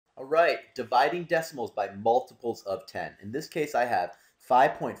All right, dividing decimals by multiples of 10. In this case, I have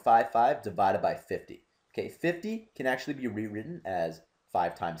 5.55 divided by 50. Okay, 50 can actually be rewritten as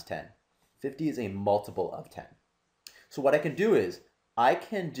 5 times 10. 50 is a multiple of 10. So what I can do is, I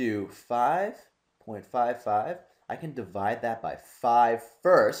can do 5.55, I can divide that by 5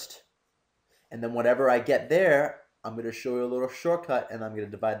 first, and then whatever I get there, I'm going to show you a little shortcut, and I'm going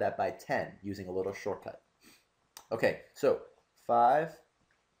to divide that by 10 using a little shortcut. Okay, so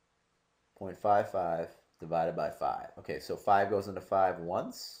 5.55 divided by 5. Okay, so 5 goes into 5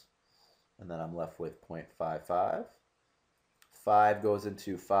 once, and then I'm left with 0.55. 5 goes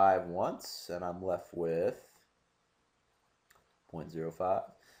into 5 once, and I'm left with 0.05.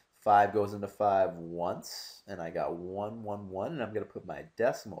 5 goes into 5 once, and I got 1, 1, 1, and I'm going to put my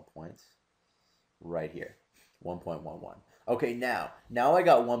decimal points right here, 1.11. Okay, now I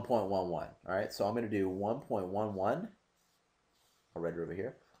got 1.11. All right, so I'm going to do 1.11. I'll write it over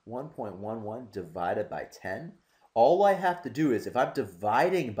here. 1.11 divided by 10. All I have to do is, if I'm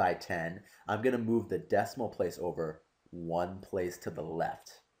dividing by 10, I'm going to move the decimal place over one place to the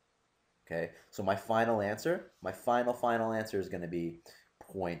left. Okay, so my final answer is going to be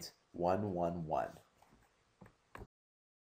 0.111.